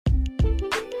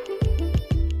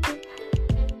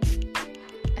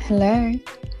Hello.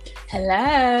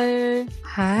 Hello.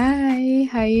 Hi,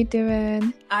 how you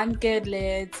doing? I'm good,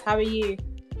 Liz. How are you?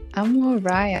 I'm all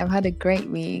right. I've had a great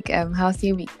week. How's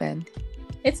your week been?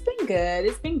 It's been good.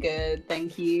 It's been good.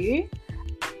 Thank you.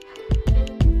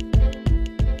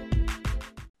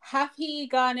 Happy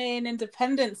Ghanaian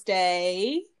Independence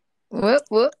Day. Whoop,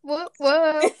 whoop, whoop,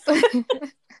 whoop.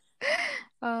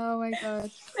 Oh my God.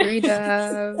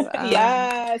 Freedom.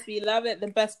 Yes, we love it. The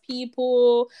best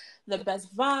people, the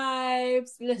best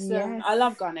vibes. Listen, Yes. I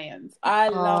love Ghanaians. I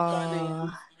love Oh,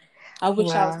 Ghanaians. I wish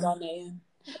I was wow. Ghanaian.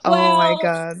 Oh my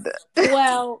God.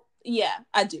 Yeah,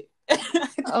 I do.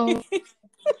 Oh, I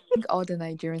think all the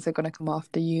Nigerians are gonna come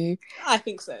after you. I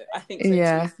think so. I think so too.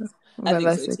 Yeah, I but think so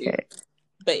that's too. okay.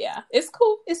 But yeah, it's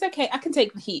cool. It's okay. I can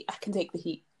take the heat.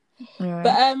 All But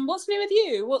right. what's new with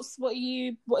you? What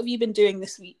have you been doing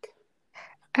this week?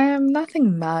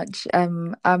 Nothing much.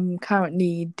 I'm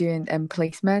currently doing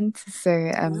placement.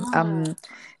 So Ah,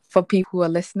 for people who are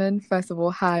listening, first of all,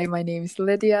 hi, my name is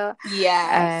Lydia, yes.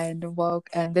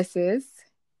 and this is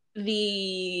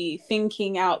The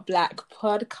Thinking Out Black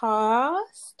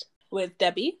podcast with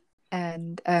Debbie.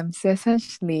 and so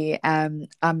essentially I'm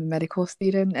a medical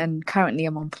student and currently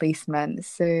I'm on placement.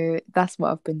 So that's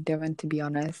what I've been doing, to be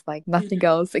honest. Like nothing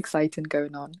else exciting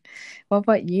going on. What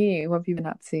about you? What have you been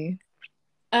up to?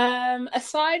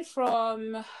 Aside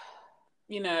from,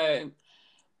 you know,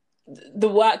 the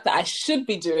work that I should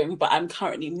be doing, but I'm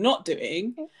currently not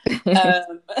doing,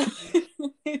 um,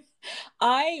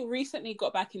 I recently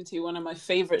got back into one of my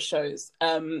favorite shows.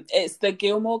 It's the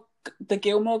Gilmore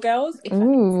Girls, if I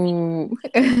can speak. Ooh.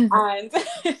 And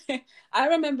I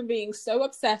remember being so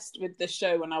obsessed with the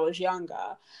show when I was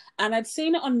younger. And I'd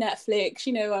seen it on Netflix.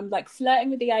 You know, I'm like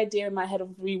flirting with the idea in my head of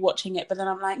rewatching it. But then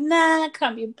I'm like, nah,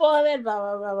 can't be bothered, blah,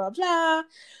 blah, blah, blah, blah.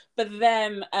 But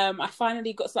then I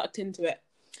finally got sucked into it.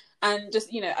 And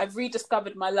just, you know, I've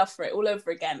rediscovered my love for it all over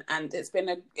again. And it's been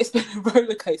a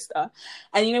roller coaster.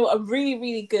 And you know what? A really,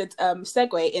 really good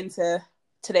segue into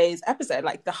today's episode,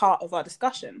 like the heart of our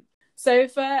discussion. So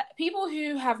for people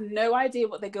who have no idea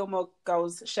what the Gilmore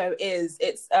Girls show is,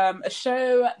 it's a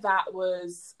show that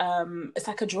was, it's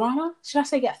like a drama, should I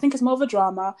say? Yeah, I think it's more of a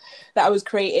drama that was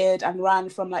created and ran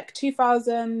from like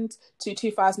 2000 to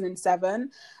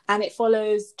 2007. And it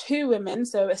follows two women,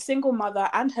 so a single mother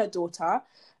and her daughter,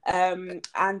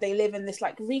 and they live in this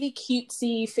like really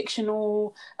cutesy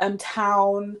fictional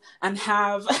town and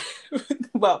have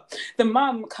well, the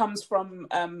mum comes from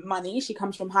money. She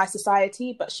comes from high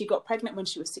society, but she got pregnant when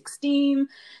she was 16.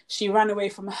 She ran away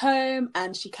from home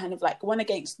and she kind of like went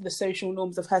against the social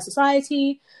norms of her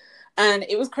society, and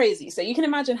it was crazy. So you can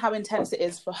imagine how intense it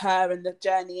is for her and the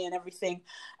journey and everything.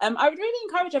 I would really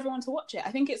encourage everyone to watch it.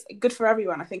 I think it's good for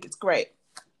everyone. I think it's great.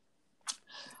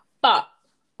 But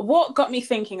what got me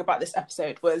thinking about this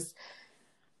episode was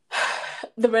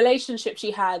the relationship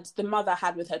the mother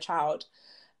had with her child.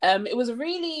 It was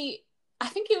really, I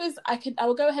think it was, I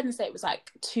will go ahead and say it was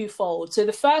like twofold. So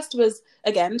the first was,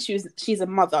 again, she's a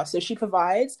mother, so she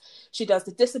provides, she does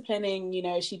the disciplining,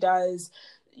 she does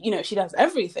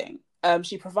everything.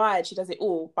 She provides, she does it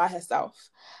all by herself.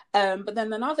 But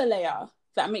then another layer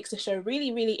that makes the show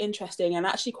really, really interesting and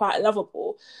actually quite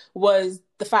lovable was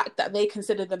the fact that they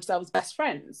consider themselves best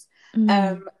friends.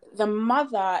 The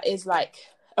mother is like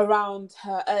around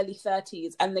her early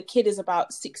 30s and the kid is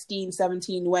about 16,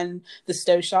 17 when the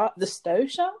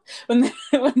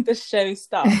when the show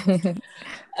starts.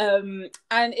 And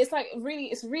it's like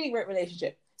it's a really great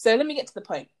relationship. So let me get to the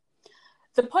point.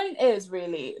 The point is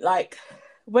really like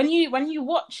when you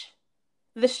watch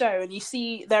the show and you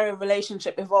see their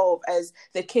relationship evolve as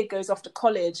the kid goes off to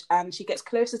college and she gets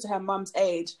closer to her mum's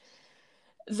age,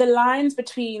 the lines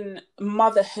between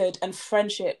motherhood and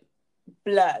friendship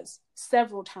blurs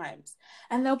several times.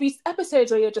 And there'll be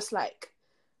episodes where you're just like,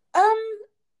 I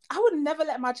would never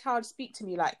let my child speak to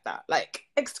me like that. Like,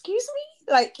 excuse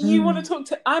me? Like, you want to talk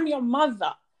to, I'm your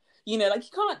mother. Like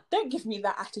don't give me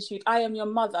that attitude. I am your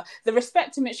mother. The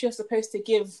respect in which you're supposed to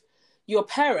give your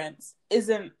parents is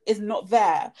not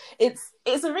there. It's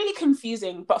a really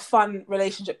confusing but fun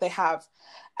relationship they have.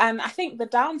 And I think the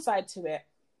downside to it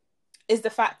is the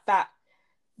fact that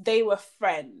they were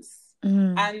friends.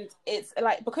 And it's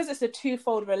like, because it's a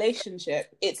twofold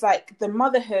relationship, it's like the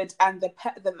motherhood and the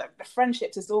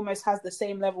friendships is almost has the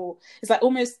same level. It's like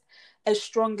almost as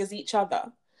strong as each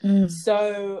other.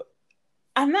 So,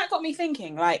 and that got me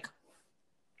thinking, like,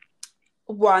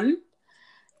 one,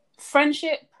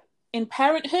 friendship in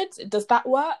parenthood, does that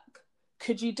work?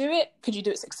 Could you do it? Could you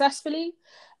do it successfully?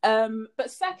 But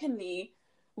secondly,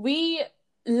 we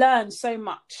learn so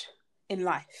much in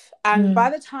life. And by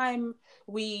the time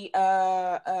we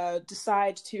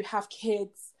decide to have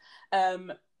kids,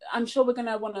 I'm sure we're going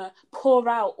to want to pour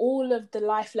out all of the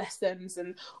life lessons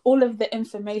and all of the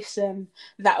information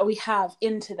that we have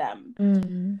into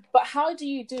them. But how do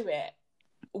you do it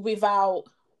without,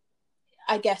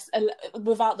 I guess,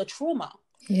 without the trauma?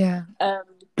 Yeah.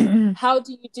 How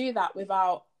do you do that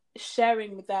without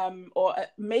sharing with them or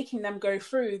making them go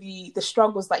through the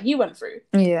struggles that you went through?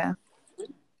 Yeah.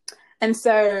 And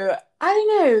so, I don't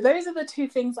know, those are the two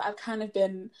things that I've kind of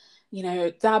been,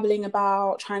 dabbling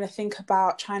about, trying to think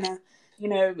about, trying to,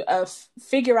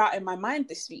 figure out in my mind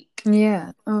this week.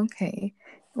 Yeah, okay.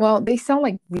 Well, they sound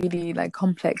like really like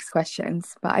complex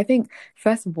questions, but I think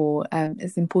first of all,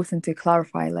 it's important to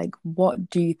clarify what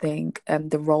do you think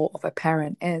the role of a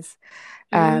parent is?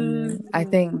 I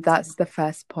think that's the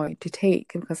first point to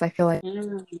take because I feel like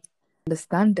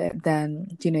understand it,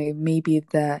 then maybe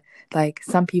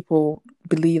some people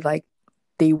believe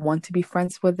they want to be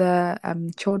friends with their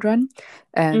children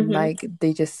and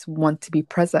they just want to be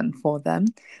present for them.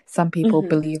 Some people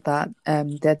believe that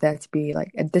they're there to be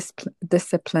like a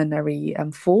disciplinary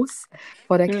force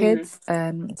for their kids.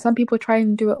 Some people try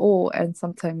and do it all, and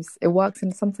sometimes it works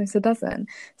and sometimes it doesn't.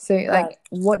 So Right.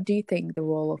 what do you think the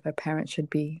role of a parent should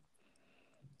be?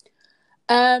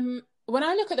 When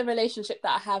I look at the relationship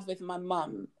that I have with my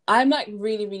mum, I'm like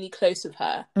really, really close with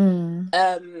her.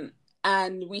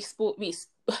 And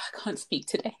I can't speak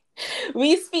today.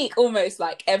 We speak almost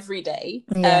like every day.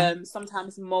 Yeah.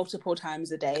 Sometimes multiple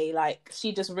times a day. Like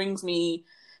she just rings me,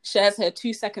 shares her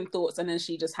 2-second thoughts, and then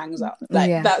she just hangs up.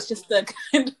 Like that's just the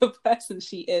kind of person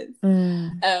she is.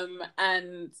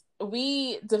 And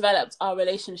we developed our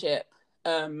relationship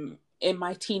in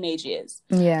my teenage years.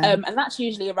 And that's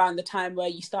usually around the time where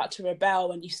you start to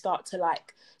rebel and you start to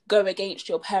go against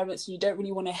your parents and you don't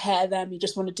really want to hear them, you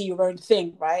just want to do your own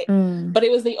thing, right? But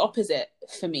it was the opposite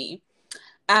for me.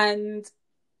 And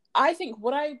I think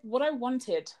what I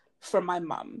wanted from my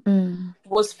mum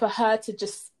was for her to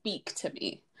just speak to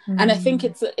me. And I think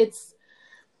it's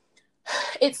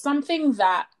something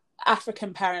that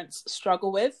African parents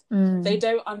struggle with. They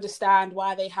don't understand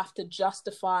why they have to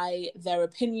justify their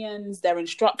opinions, their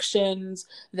instructions,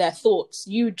 their thoughts.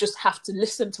 You just have to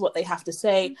listen to what they have to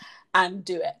say and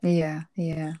do it.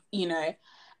 Yeah.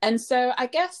 And so I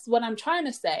guess what I'm trying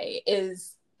to say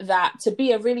is that to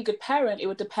be a really good parent, it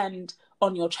would depend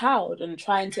on your child and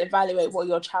trying to evaluate what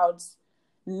your child's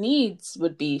needs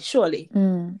would be, surely.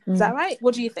 Is that right?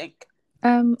 What do you think?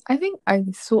 I think I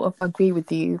sort of agree with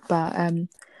you, but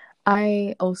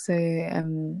I also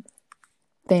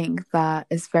think that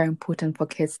it's very important for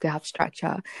kids to have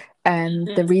structure. And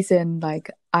the reason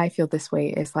I feel this way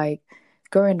is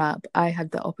growing up, I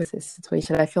had the opposite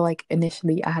situation. I feel like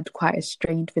initially I had quite a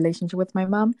strained relationship with my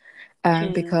mum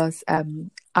because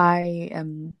I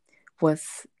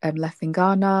was left in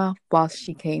Ghana whilst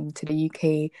she came to the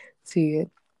UK to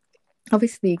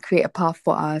obviously create a path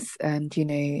for us and to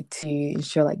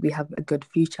ensure we have a good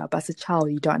future. But as a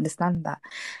child, you don't understand that.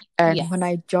 And when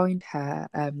I joined her,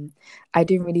 I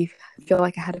didn't really feel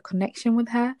like I had a connection with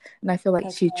her. And I feel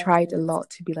like she tried a lot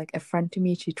to be a friend to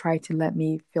me. She tried to let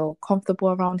me feel comfortable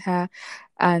around her.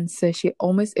 And so she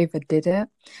almost overdid it.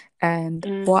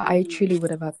 And what I truly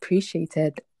would have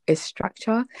appreciated is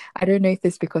structure. I don't know if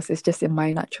it's because it's just in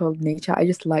my natural nature. I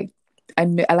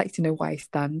like to know where I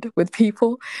stand with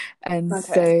people. And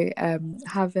so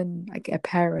having a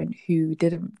parent who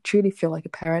didn't truly feel like a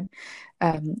parent,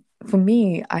 for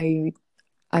me,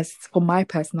 as for my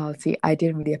personality, I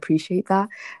didn't really appreciate that.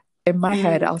 In my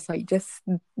head, I was like, just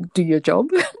do your job.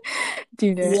 Do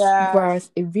you know?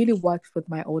 Whereas it really works with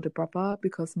my older brother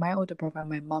because my older brother and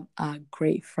my mom are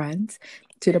great friends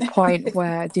to the point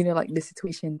where, the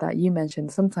situation that you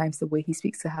mentioned, sometimes the way he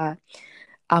speaks to her,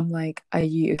 I'm like, are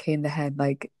you okay in the head?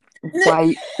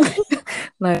 Why?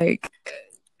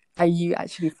 Are you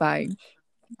actually fine?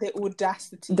 The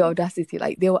audacity.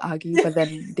 They'll argue, but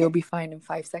then they'll be fine in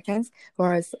 5 seconds.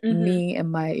 Whereas me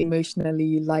and my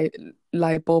emotionally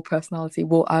liable personality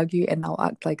will argue and I'll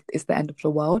act like it's the end of the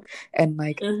world. And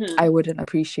I wouldn't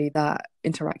appreciate that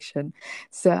interaction.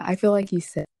 So I feel like you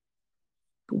said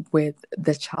with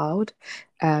the child.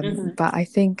 But I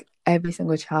think every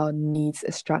single child needs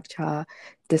a structure,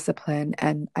 discipline.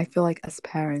 And I feel like as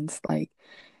parents,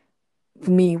 for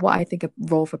me, what I think a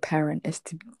role of a parent is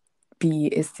to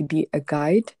be a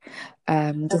guide,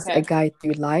 just a guide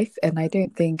through life. And I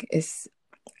don't think it's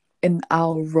in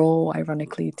our role,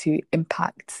 ironically, to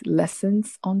impact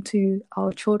lessons onto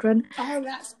our children. Oh,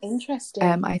 that's interesting.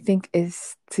 I think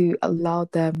is to allow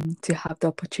them to have the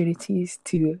opportunities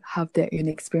to have their own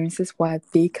experiences where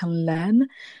they can learn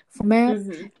from it,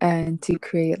 Mm-hmm. and to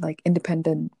create like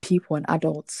independent people and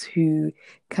adults who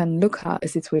can look at a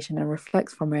situation and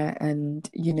reflect from it, and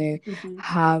Mm-hmm.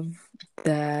 have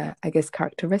the, I guess,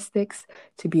 characteristics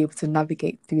to be able to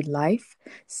navigate through life.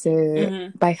 So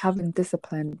Mm-hmm. by having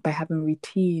discipline, by having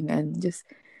routine, and just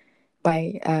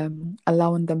by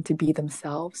allowing them to be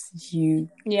themselves, you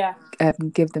Yeah.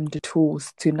 give them the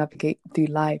tools to navigate through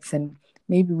lives. And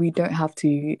maybe we don't have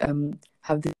to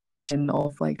have the vision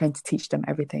of like trying to teach them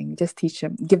everything. Just teach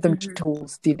them, give them Mm-hmm.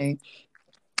 tools,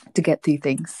 to get through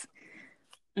things.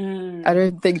 I Mm.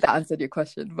 don't think that answered your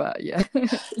question, but yeah.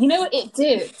 You know, it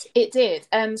did. It did.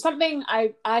 Something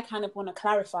I kind of want to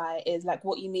clarify is like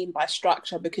what you mean by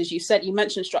structure, because you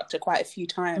mentioned structure quite a few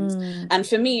times, Mm, and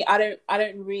for me, I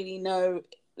don't really know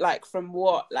like from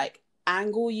what like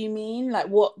angle you mean. Like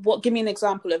what? Give me an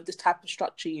example of this type of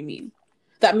structure you mean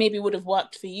that maybe would have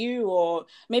worked for you, or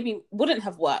maybe wouldn't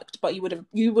have worked, but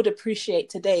you would appreciate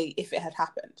today if it had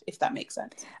happened. If that makes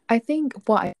sense. I think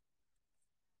what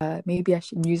maybe I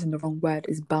should use in the wrong word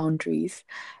is boundaries.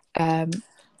 Um,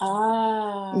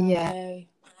 Ah, yeah,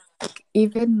 okay.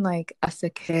 even like as a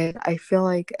kid, I feel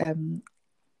like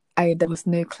I there was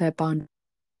no clear boundary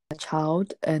a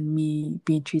child and me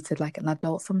being treated like an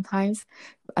adult sometimes.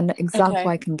 An example Okay.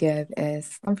 I can give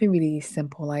is something really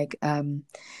simple, like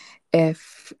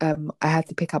if I had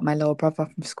to pick up my little brother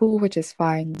from school, which is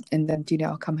fine, and then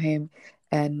I'll come home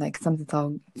and like sometimes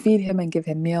I'll feed him and give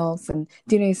him meals, and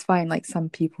it's fine. Like some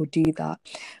people do that,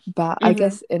 but I Mm-hmm.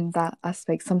 guess in that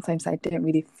aspect, sometimes I didn't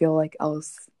really feel like I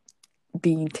was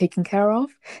being taken care of.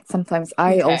 Sometimes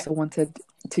I Okay. also wanted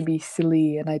to be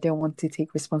silly and I didn't want to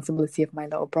take responsibility of my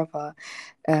little brother.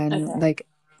 And Okay. like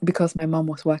because my mom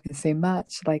was working so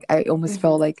much, like I almost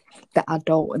felt Mm-hmm. like the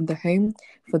adult in the home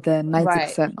for the Right.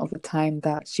 90% of the time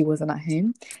that she wasn't at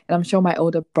home. And I'm sure my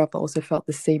older brother also felt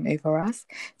the same over us.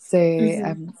 So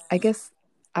Mm-hmm. I guess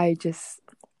I just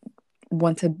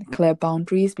wanted clear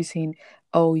boundaries between,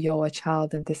 oh, you're a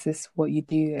child and this is what you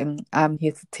do and I'm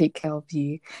here to take care of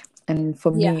you. And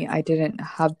for Yeah. me, I didn't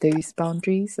have those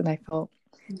boundaries and I felt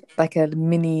like a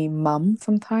mini mum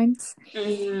sometimes.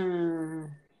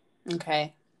 Mm.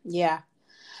 Okay. Yeah.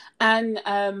 And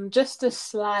just a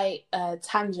slight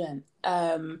tangent,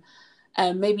 and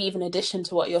maybe even addition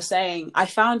to what you're saying. I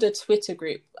found a Twitter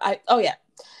group. Oh yeah.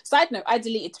 Side note, I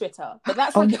deleted Twitter, but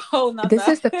that's like Um, a whole this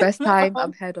nother. is the first That's a time whole.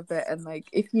 I've heard of it, and like,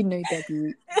 if you know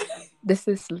Debbie, this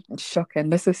is shocking.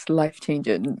 This is life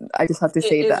changing. I just have to It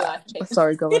say is that. life changing.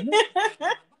 Sorry, go on.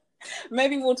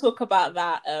 Maybe we'll talk about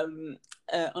that on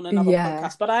another Yeah.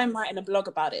 podcast. But I'm writing a blog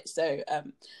about it, so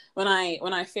when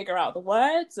I figure out the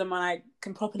words and when I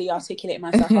can properly articulate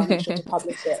myself, I'll make sure to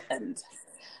publish it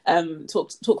and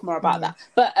talk more about Yeah. that.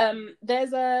 But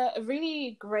there's a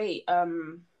really great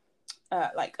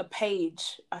like a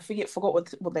page. I forgot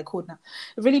what they're called now.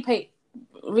 A really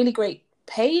great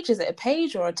page. Is it a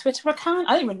page or a Twitter account?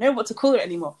 I don't even know what to call it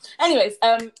anymore. Anyways,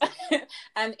 and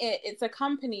it's a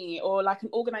company or like an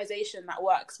organization that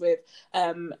works with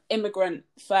immigrant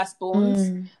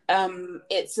firstborns. Mm,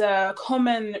 It's a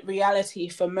common reality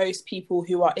for most people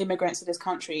who are immigrants to this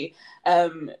country,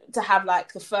 to have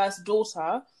like the first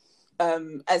daughter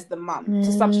as the mum,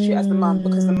 to substitute as the mum,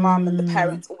 because the mum and the mm,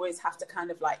 parents always have to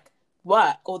kind of like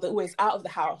work, or they're always out of the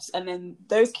house, and then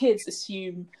those kids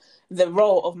assume the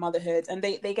role of motherhood, and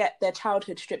they get their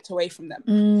childhood stripped away from them.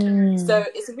 So mm.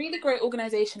 it's a really great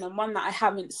organization, and one that I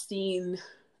haven't seen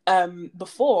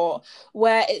before,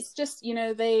 where it's just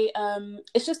they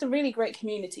it's just a really great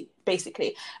community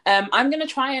basically. I'm going to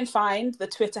try and find the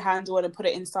Twitter handle and put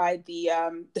it inside the show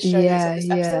notes of Yeah, this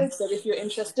yeah. episode, so if you're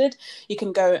interested you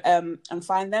can go and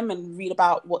find them and read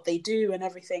about what they do and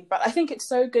everything. But I think it's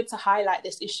so good to highlight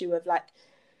this issue of like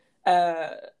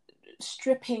uh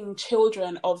stripping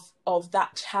children of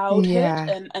that childhood,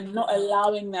 Yeah. and not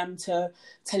allowing them to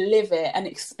live it and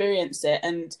experience it,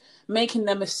 and making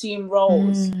them assume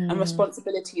roles and Mm,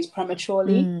 responsibilities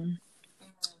prematurely. mm.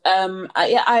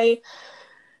 Yeah,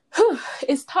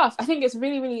 it's tough. I think it's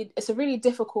a really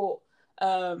difficult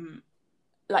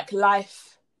like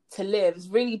life to live. It's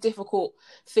a really difficult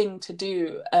thing to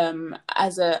do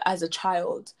as a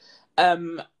child.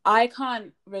 I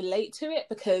can't relate to it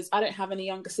because I don't have any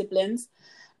younger siblings,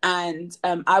 and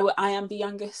I am the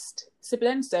youngest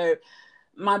sibling, so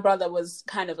my brother was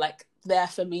kind of like there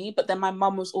for me, but then my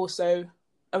mum was also Mm,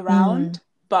 around,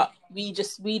 but we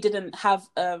didn't have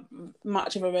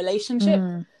much of a relationship,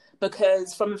 mm,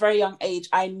 because from a very young age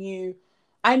I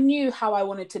knew how I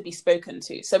wanted to be spoken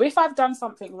to. So if I've done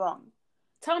something wrong,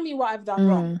 tell me what I've done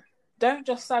wrong. mm, Don't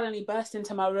just suddenly burst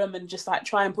into my room and just like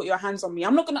try and put your hands on me.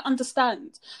 I'm not going to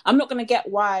understand. I'm not going to get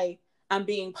why and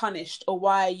being punished, or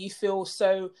why you feel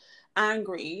so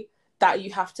angry that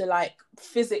you have to like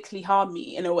physically harm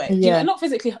me in a way. Do you know, Yeah. not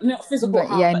physical But yeah,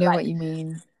 harm, I but know what like, you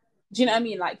mean. do you know what I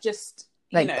mean? Like, just,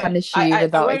 you Like know, punish you I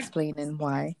without won't. explaining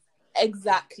why.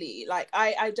 Exactly. Like,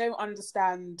 I don't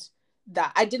understand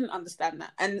that. I didn't understand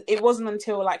that. And it wasn't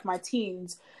until like my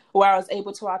teens where I was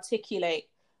able to articulate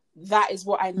that is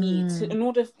what I need to, in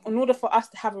order for us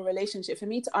to have a relationship, for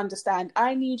me to understand,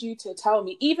 I need you to tell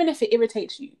me, even if it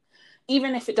irritates you,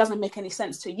 even if it doesn't make any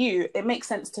sense to you, it makes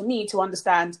sense to me to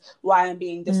understand why I'm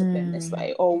being disciplined this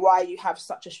way, or why you have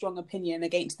such a strong opinion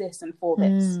against this and for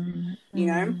this, you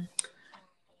know?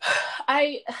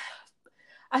 I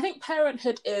think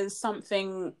parenthood is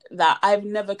something that I've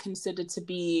never considered to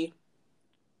be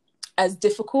as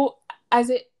difficult as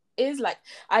it is. Like,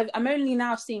 I'm only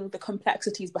now seeing the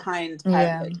complexities behind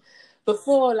parenthood.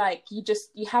 Before, like, you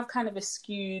have kind of a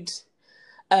skewed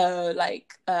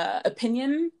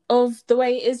opinion of the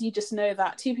way it is. You just know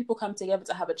that two people come together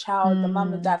to have a child. The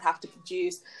mum and dad have to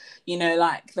produce, you know,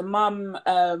 like the mum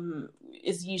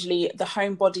is usually the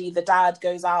homebody, the dad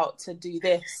goes out to do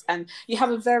this, and you have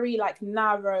a very like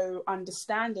narrow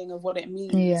understanding of what it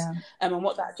means and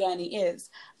what that journey is.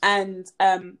 And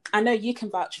I know you can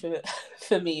vouch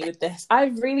for me with this.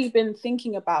 I've really been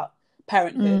thinking about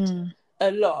parenthood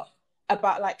a lot,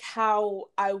 about like how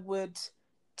I would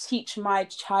teach my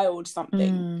child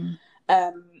something.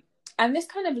 And this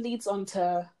kind of leads on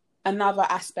to another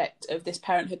aspect of this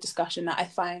parenthood discussion that I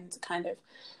find kind of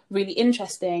really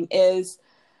interesting, is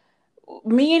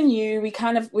me and you, we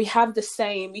came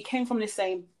from the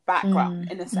same background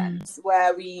in a sense,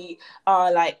 where we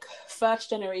are like first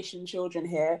generation children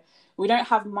here. We don't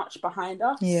have much behind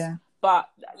us. But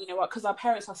you know what, because our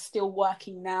parents are still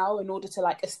working now in order to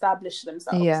like establish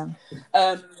themselves.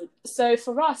 So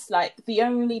for us, like, the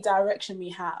only direction we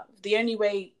have, the only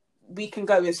way we can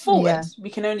go is forward. We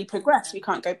can only progress. We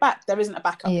can't go back. There isn't a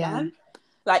backup plan.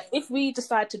 Like, if we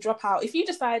decide to drop out, if you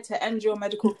decide to end your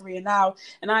medical career now,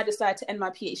 and I decide to end my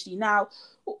PhD now,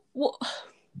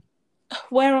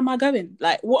 where am I going?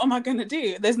 Like, what am I going to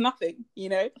do? There's nothing, you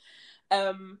know?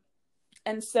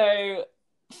 And so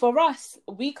for us,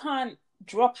 we can't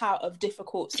drop out of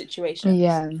difficult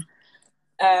situations.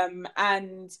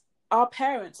 And our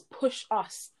parents push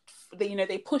us,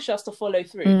 they push us to follow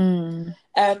through.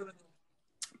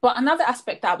 But another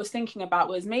aspect that I was thinking about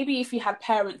was, maybe if you had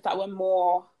parents that were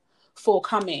more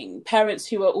forthcoming, parents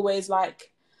who were always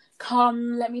like,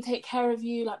 come, let me take care of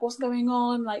you, like, what's going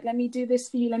on, like, let me do this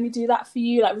for you, let me do that for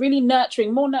you, like, really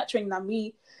nurturing, more nurturing than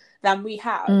we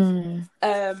have.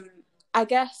 I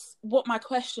guess what my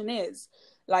question is,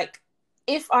 like,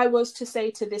 if I was to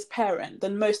say to this parent, the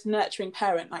most nurturing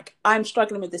parent, like, I'm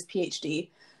struggling with this PhD,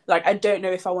 like, I don't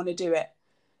know if I want to do it,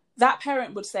 that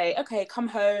parent would say, okay, come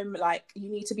home, like, you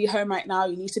need to be home right now,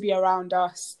 you need to be around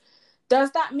us.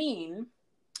 Does that mean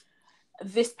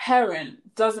this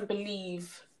parent doesn't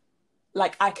believe,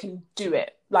 like, I can do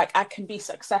it, like, I can be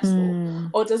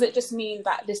successful? Or does it just mean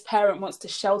that this parent wants to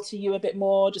shelter you a bit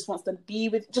more, just wants to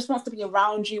be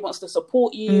around you, wants to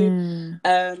support you,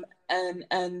 and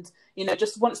you know,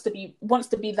 just wants to be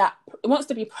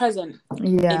present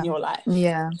in your life?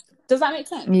 Does that make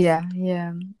sense?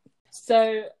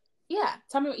 So yeah,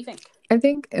 tell me what you think. I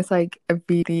think it's like a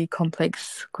really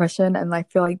complex question, and I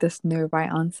feel like there's no right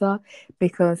answer,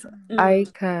 because I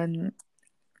can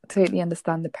totally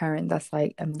understand the parent that's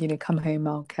like, you know, come home,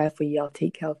 I'll care for you, I'll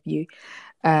take care of you.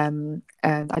 And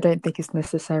I don't think it's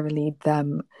necessarily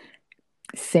them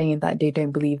saying that they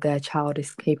don't believe their child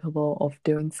is capable of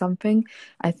doing something.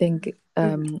 I think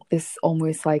it's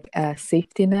almost like a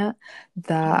safety net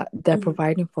that they're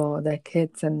providing for their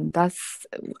kids, and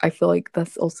I feel like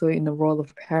that's also in the role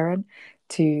of a parent,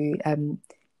 to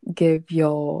give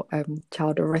your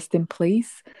child a resting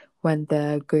place when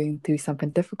they're going through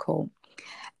something difficult.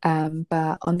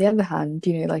 But on the other hand,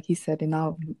 you know, like you said, in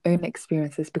our own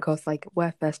experiences, because like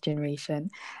we're first generation,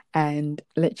 and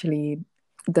literally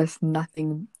there's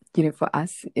nothing, you know, for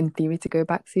us in theory to go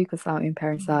back to, because our own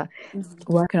parents are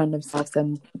working on themselves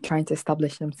and trying to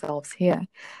establish themselves here.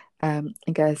 I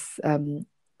guess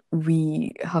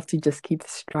we have to just keep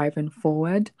striving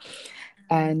forward.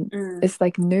 And it's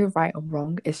like no right or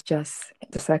wrong, it's just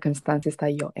the circumstances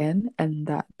that you're in and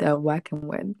that they're working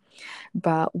with.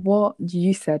 But what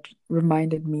you said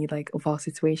reminded me like of our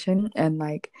situation, and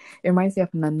like it reminds me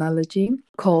of an analogy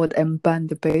called burn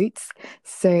the boats.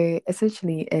 So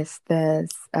essentially it's this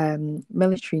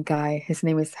military guy, his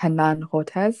name is Hernan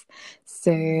Cortez.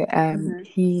 So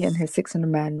he and his 600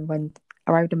 men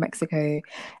arrived in Mexico,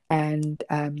 and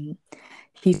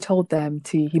he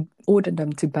ordered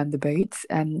them to burn the boats,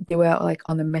 and they were like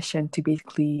on a mission to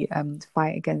basically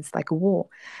fight against like a war.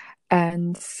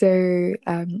 And so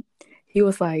he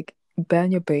was like,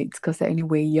 burn your boats because the only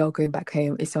way you're going back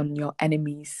home is on your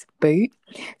enemy's boat.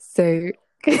 So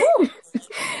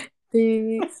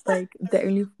the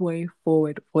only way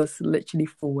forward was literally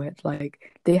forward.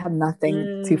 Like they had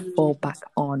nothing to fall back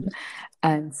on.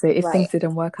 And so if things Right.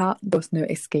 didn't work out, there was no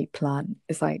escape plan.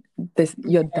 It's like this,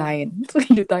 you're dying.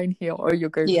 You're dying here or you're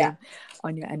going Yeah. home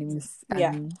on your enemy's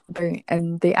Yeah. boat.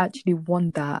 And they actually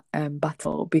won that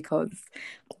battle because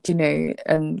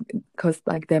and because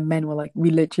like their men were like,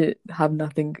 we legit have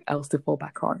nothing else to fall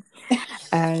back on.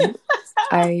 And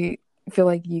I feel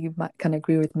like you might kind of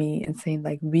agree with me in saying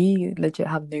like we legit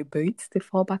have no boats to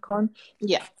fall back on.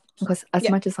 Yeah. Because as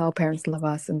Yeah. much as our parents love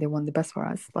us and they want the best for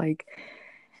us, like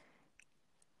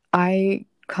I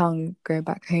can't go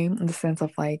back home in the sense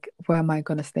of like, where am I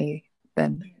gonna stay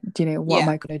then? What am Yeah.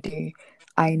 I gonna do?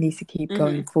 I need to keep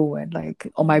going Mm-hmm. forward.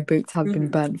 Like all my boats have been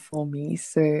Mm-hmm. burnt for me,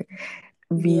 so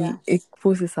it Yes.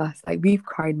 forces us, like we've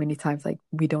cried many times, like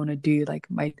we don't want to do like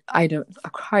I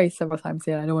cried several times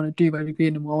saying I don't want to do my degree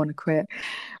anymore, I want to quit.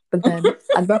 But then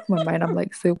at the back of my mind I'm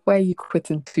like, so where are you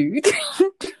quitting to?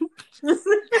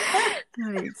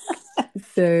 Like,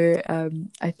 so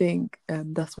I think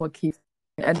that's what keeps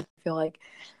me. And I feel like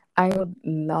I would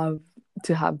love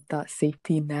to have that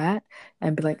safety net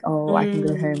and be like, oh, I can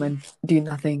go home and do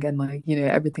nothing, and like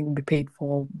everything will be paid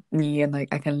for me, and like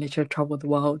I can literally travel the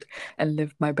world and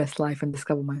live my best life and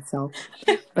discover myself.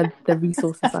 But the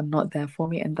resources are not there for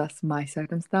me, and that's my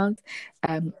circumstance.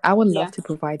 I would love Yeah. to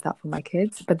provide that for my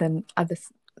kids, but then at the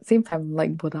same time,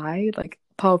 like, would I like?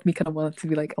 Part of me kind of wants to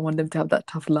be like, I want them to have that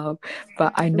tough love,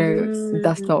 but I know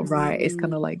that's not right. It's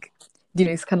kind of like,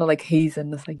 it's kind of like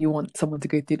hazing. It's like you want someone to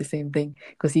go through the same thing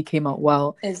because he came out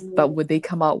well, but would they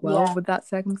come out well Yeah. with that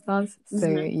circumstance? So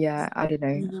Mm-hmm. yeah, I don't know.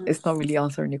 Mm-hmm. It's not really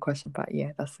answering your question, but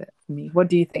yeah, that's it for me. What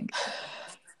do you think?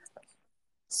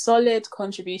 Solid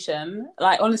contribution.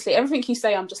 Like honestly, everything you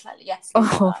say, I'm just like, yes,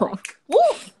 Oh, like, woo,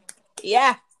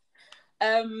 yeah.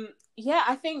 Yeah,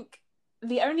 I think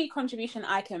the only contribution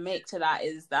I can make to that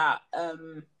is that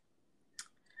when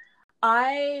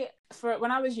I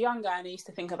was younger and I used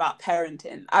to think about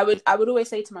parenting, I would always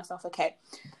say to myself, okay,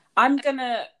 I'm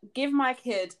gonna give my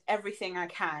kid everything I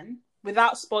can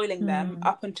without spoiling them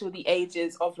up until the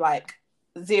ages of like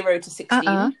 0 to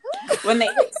 16. When they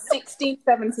hit 16,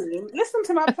 17, listen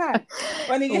to my plan.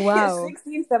 When they hit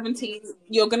 16, 17,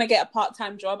 you're going to get a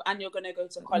part-time job and you're going to go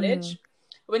to college.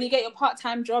 When you get your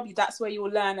part-time job, that's where you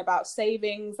will learn about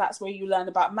savings. That's where you learn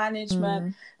about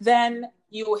management. Then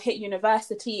you will hit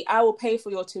university. I will pay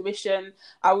for your tuition.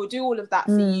 I will do all of that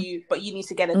for you, but you need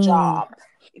to get a job.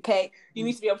 Okay? You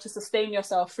need to be able to sustain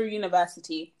yourself through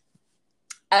university.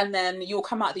 And then you'll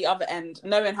come out the other end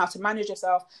knowing how to manage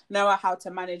yourself, know how to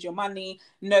manage your money,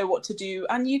 know what to do.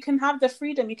 And you can have the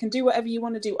freedom. You can do whatever you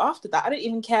want to do after that. I don't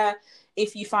even care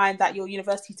if you find that your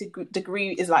university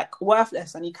degree is like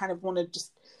worthless and you kind of want to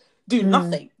just do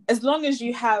nothing. As long as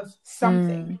you have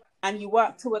something and you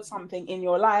work towards something in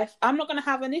your life, I'm not going to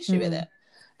have an issue with it.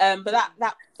 But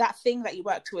that thing that you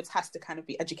work towards has to kind of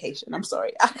be education. I'm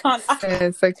sorry, I can't.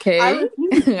 It's okay.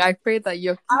 I pray that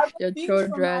your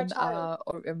children are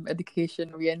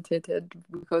education oriented,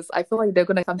 because I feel like they're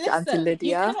gonna come to Auntie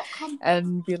Lydia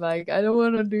and be like, I don't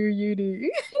want to do uni.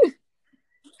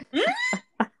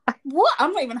 What?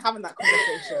 I'm not even having that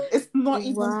conversation. It's not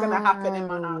even gonna happen in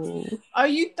my house. Are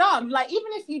you dumb? Like,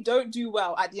 even if you don't do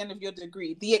well at the end of your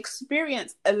degree, the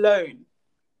experience alone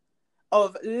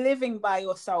of living by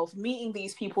yourself, meeting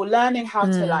these people, learning how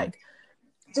to like,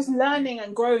 just learning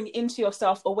and growing into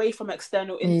yourself away from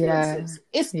external influences,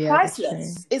 it's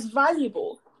priceless. It's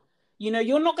valuable.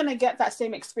 You're not going to get that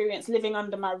same experience living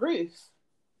under my roof.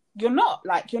 You're not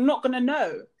going to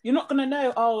know. You're not going to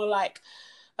know, oh, like,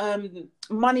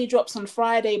 money drops on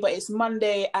Friday, but it's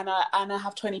Monday and I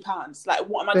have £20. Like,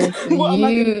 what am I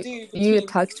going to do? You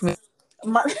touched me.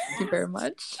 Thank you very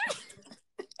much.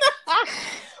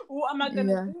 What am I going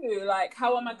to do? Like,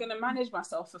 how am I going to manage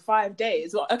myself for 5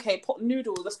 days? Well, okay, pot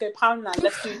noodles, let's go Poundland,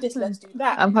 let's do this, let's do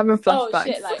that. I'm having flashbacks. Oh,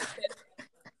 shit, like...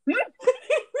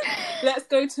 Let's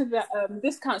go to the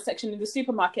discount section in the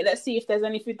supermarket. Let's see if there's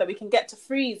any food that we can get to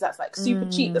freeze that's like super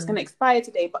cheap, that's going to expire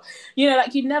today. But,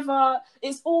 like, you never...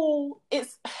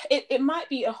 It might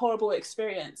be a horrible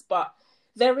experience, but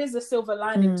there is a silver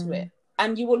lining to it.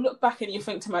 And you will look back and you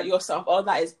think to yourself, oh,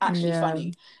 that is actually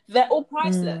funny. They're all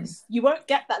priceless. You won't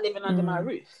get that living under my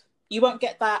roof. You won't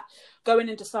get that going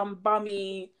into some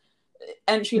bummy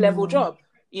entry-level job.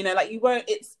 Like, you won't.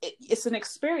 It's an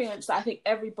experience that I think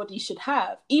everybody should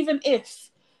have, even if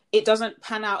it doesn't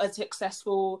pan out as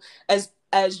successful as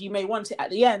you may want it at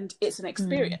the end, it's an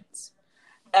experience.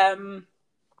 And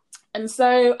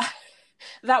so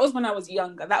that was when I was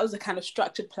younger. That was the kind of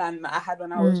structured plan that I had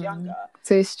when I was younger.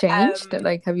 So it's changed?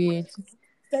 Like, have you...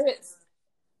 So it's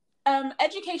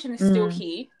education is still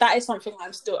key. That is something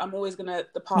I'm always gonna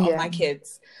the part of my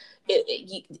kids.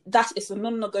 It's a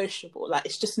non-negotiable. Like,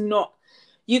 it's just not,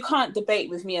 you can't debate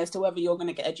with me as to whether you're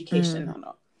gonna get education or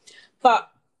not. But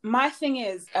my thing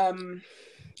is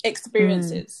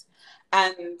experiences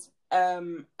and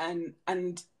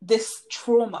this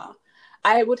trauma.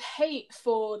 I would hate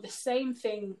for the same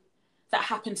thing that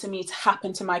happened to me to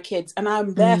happen to my kids, and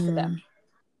I'm there for them.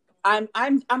 I'm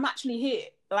actually here.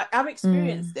 Like, I've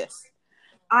experienced this.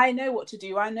 I know what to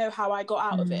do. I know how I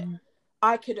got out of it.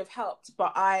 I could have helped,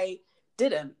 but I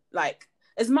didn't. Like,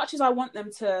 as much as I want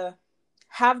them to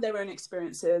have their own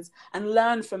experiences and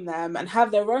learn from them and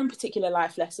have their own particular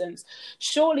life lessons,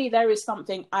 surely there is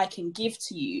something I can give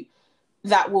to you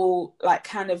that will, like,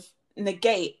 kind of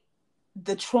negate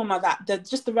the trauma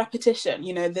just the repetition,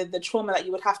 you know, the trauma that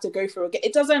you would have to go through again.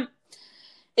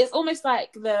 It's almost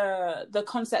like the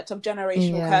concept of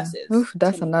generational curses. Oof,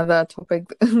 that's another topic.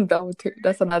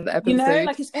 That's another episode. You know,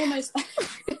 like, it's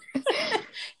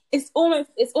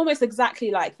almost it's almost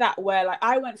exactly like that, where, like,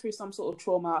 I went through some sort of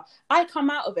trauma, I come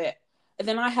out of it, and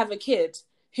then I have a kid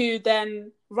who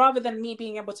then, rather than me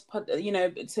being able to put, you know,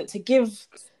 to give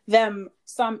them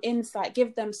some insight,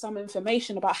 give them some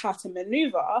information about how to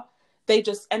maneuver, they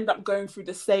just end up going through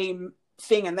the same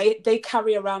thing, and they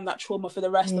carry around that trauma for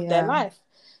the rest of their life.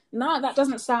 No, that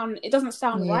doesn't sound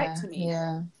right to me.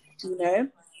 You know?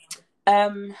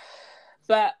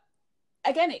 But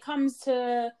again, it comes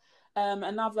to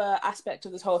another aspect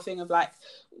of this whole thing of, like,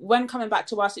 when coming back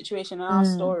to our situation and our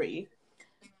story,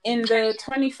 in the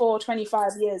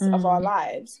 25 years of our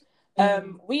lives,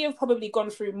 we have probably gone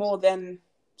through more than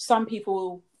some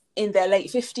people in their late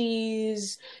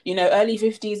 50s, you know, early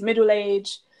 50s, middle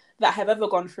age, that have ever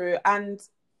gone through. And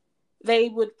they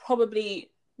would probably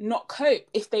not cope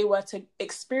if they were to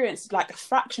experience, like, a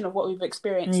fraction of what we've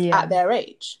experienced at their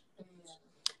age.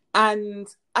 And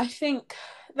I think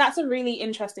that's a really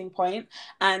interesting point.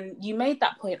 And you made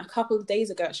that point a couple of days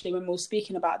ago, actually, when we were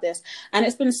speaking about this. And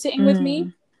it's been sitting with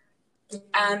me.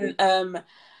 And I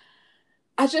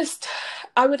would just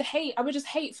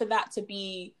hate for that to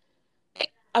be,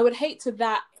 I would hate for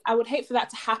that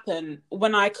to happen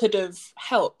when I could have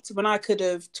helped, when I could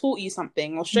have taught you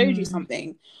something or showed you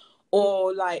something,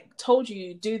 or, like, told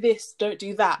you, do this, don't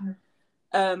do that,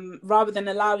 rather than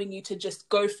allowing you to just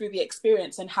go through the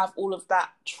experience and have all of that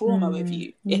trauma with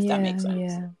you, if that makes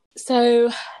sense. So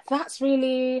that's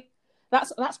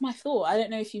my thought. I don't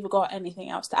know if you've got anything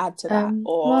else to add to that,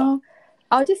 or... Well,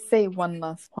 I'll just say one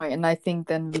last point, and I think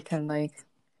then we can, like,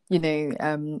 you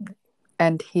know,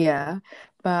 end here.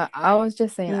 But I was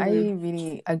just saying, I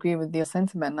really agree with your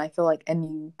sentiment. And I feel like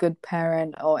any good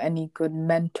parent or any good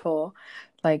mentor,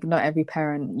 like, not every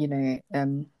parent, you know,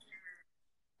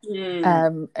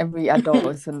 every adult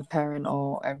is a parent,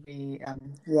 or every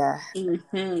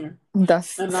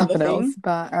that's something else.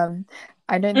 But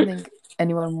I don't think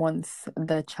anyone wants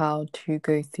their child to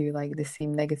go through, like, the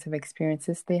same negative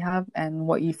experiences they have. And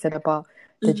what you said about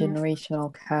the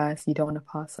generational curse, you don't want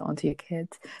to pass it on to your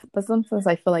kids. But sometimes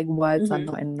I feel like words are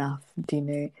not enough, do you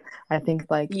know? I think,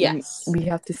 like, we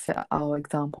have to set our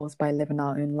examples by living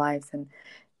our own lives. And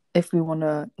if we want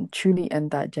to truly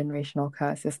end that generational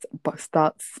curse, it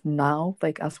starts now,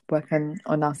 like, us working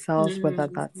on ourselves, whether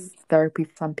that's therapy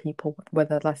for some people,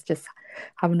 whether that's just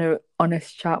having an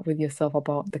honest chat with yourself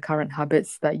about the current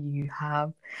habits that you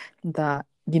have, that,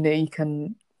 you know, you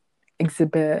can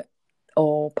exhibit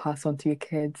or pass on to your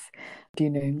kids, do you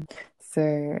know?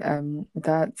 So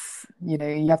that's, you know,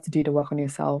 you have to do the work on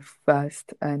yourself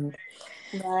first. And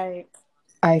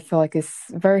I feel like it's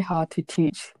very hard to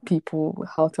teach people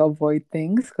how to avoid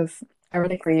things, because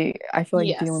ironically, I feel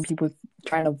like when people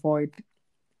try and avoid,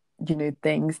 you know,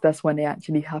 things, that's when it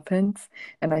actually happens.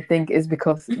 And I think it's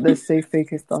because they're so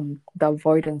focused on the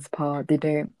avoidance part, they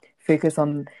don't focus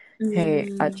on,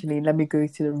 hey, actually, let me go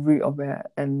to the root of it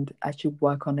and actually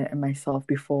work on it in myself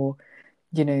before,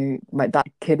 you know, like, that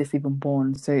kid is even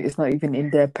born. So it's not even in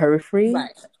their periphery.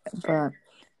 But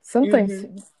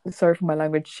sometimes, sorry for my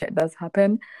language, shit does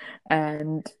happen.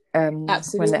 And when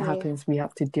it happens, we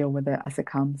have to deal with it as it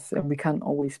comes. And we can't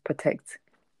always protect,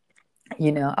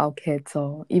 you know, our kids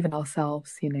or even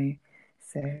ourselves, you know.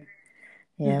 So,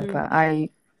 but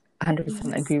I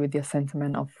 100% agree with your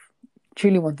sentiment of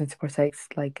truly wanting to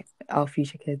protect, like, our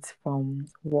future kids from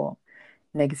what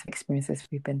negative experiences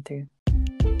we've been through.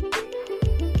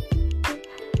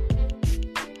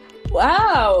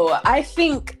 Wow, I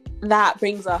think that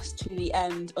brings us to the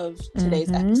end of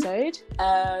today's episode.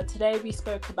 Today we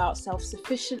spoke about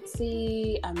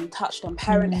self-sufficiency and we touched on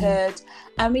parenthood,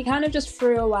 and we kind of just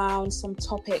threw around some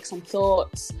topics, some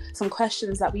thoughts, some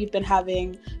questions that we've been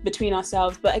having between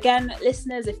ourselves. But again,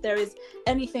 listeners, if there is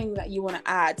anything that you want to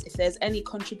add, if there's any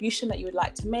contribution that you would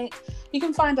like to make, you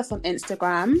can find us on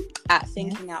Instagram at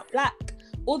Thinking Out Black.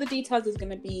 All the details is going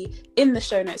to be in the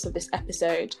show notes of this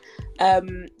episode.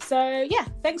 So yeah,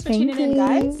 thanks for tuning in,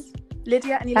 guys.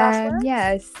 Lydia, any last words?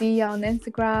 Yeah, see you on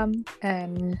Instagram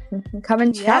and come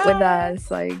and chat with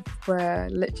us. Like, we're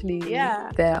literally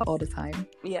there all the time.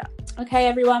 Yeah. Okay,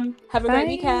 everyone. Have a great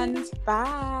weekend.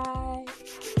 Bye.